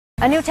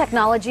A new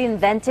technology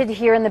invented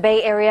here in the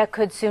Bay Area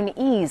could soon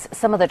ease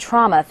some of the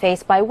trauma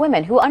faced by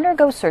women who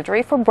undergo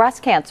surgery for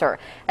breast cancer.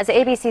 As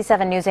ABC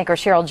 7 News anchor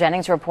Cheryl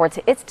Jennings reports,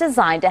 it's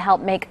designed to help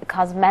make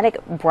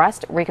cosmetic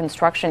breast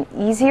reconstruction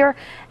easier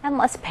and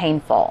less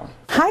painful.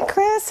 Hi,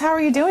 Chris. How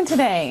are you doing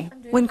today?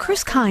 When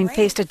Chris Kine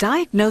faced a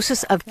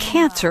diagnosis of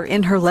cancer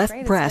in her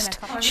left breast,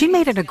 she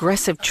made an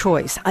aggressive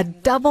choice, a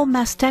double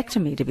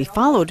mastectomy to be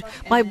followed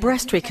by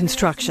breast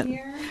reconstruction.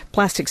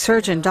 Plastic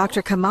surgeon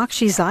Dr.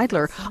 Kamakshi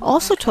Ziedler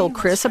also told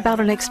Chris about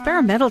an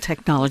experimental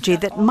technology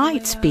that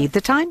might speed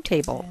the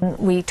timetable.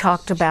 We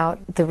talked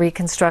about the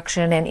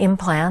reconstruction and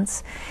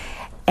implants,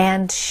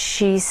 and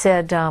she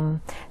said,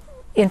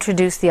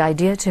 introduced the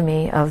idea to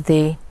me of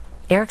the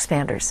air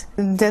expanders.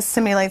 This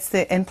simulates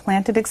the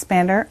implanted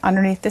expander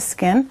underneath the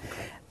skin.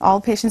 All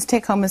patients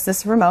take home is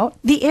this remote.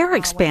 The air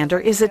expander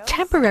is a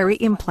temporary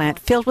implant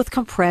filled with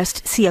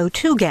compressed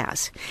CO2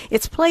 gas.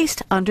 It's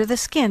placed under the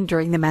skin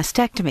during the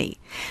mastectomy.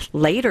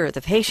 Later,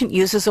 the patient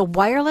uses a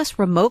wireless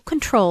remote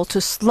control to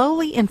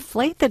slowly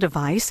inflate the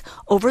device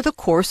over the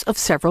course of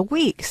several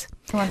weeks.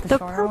 The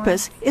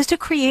purpose is to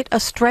create a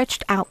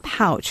stretched-out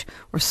pouch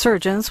where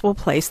surgeons will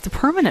place the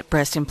permanent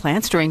breast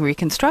implants during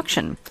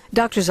reconstruction.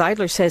 Dr.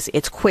 Ziedler says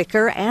it's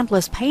quicker and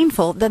less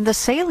painful than the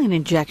saline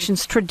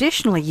injections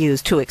traditionally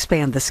used to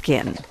expand the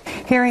skin.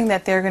 Hearing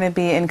that they're going to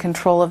be in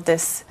control of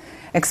this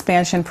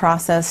expansion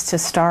process to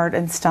start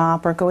and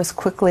stop or go as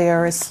quickly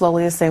or as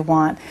slowly as they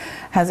want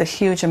has a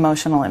huge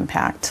emotional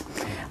impact.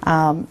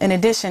 In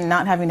addition,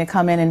 not having to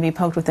come in and be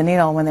poked with a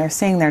needle when they're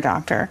seeing their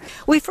doctor.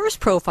 We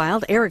first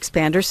profiled air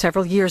expanders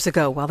several years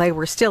ago while they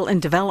were still in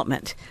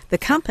development. The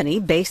company,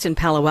 based in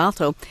Palo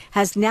Alto,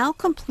 has now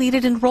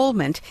completed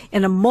enrollment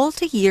in a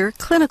multi-year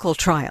clinical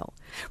trial.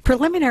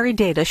 Preliminary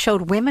data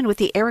showed women with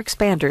the air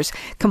expanders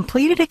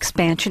completed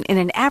expansion in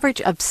an average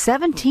of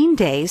 17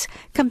 days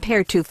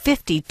compared to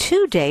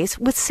 52 days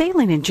with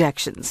saline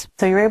injections.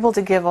 So you're able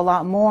to give a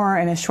lot more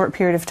in a short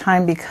period of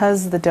time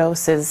because the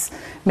dose is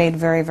made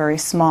very, very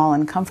small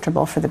and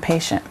comfortable for the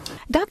patient.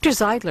 Dr.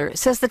 Ziedler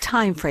says the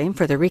time frame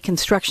for the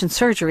reconstruction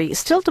surgery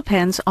still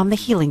depends on the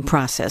healing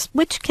process,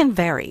 which can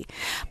vary,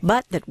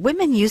 but that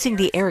women using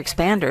the air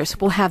expanders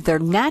will have their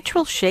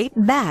natural shape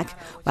back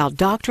while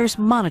doctors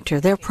monitor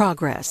their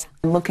progress.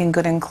 Looking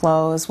good in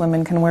clothes,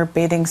 women can wear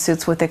bathing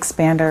suits with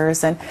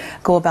expanders and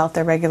go about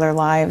their regular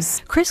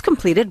lives. Chris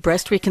completed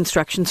breast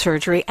reconstruction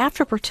surgery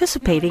after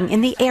participating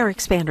in the air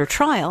expander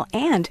trial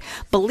and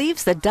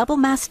believes the double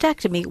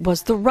mastectomy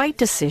was the right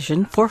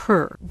decision for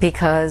her.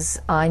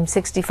 Because I'm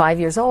 65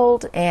 years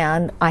old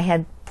and I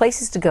had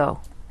places to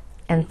go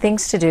and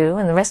things to do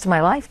and the rest of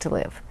my life to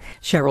live.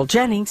 Cheryl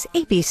Jennings,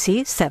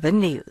 ABC 7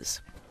 News.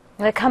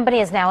 The company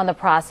is now in the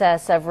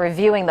process of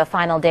reviewing the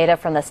final data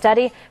from the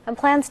study and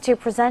plans to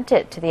present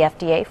it to the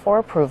FDA for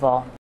approval.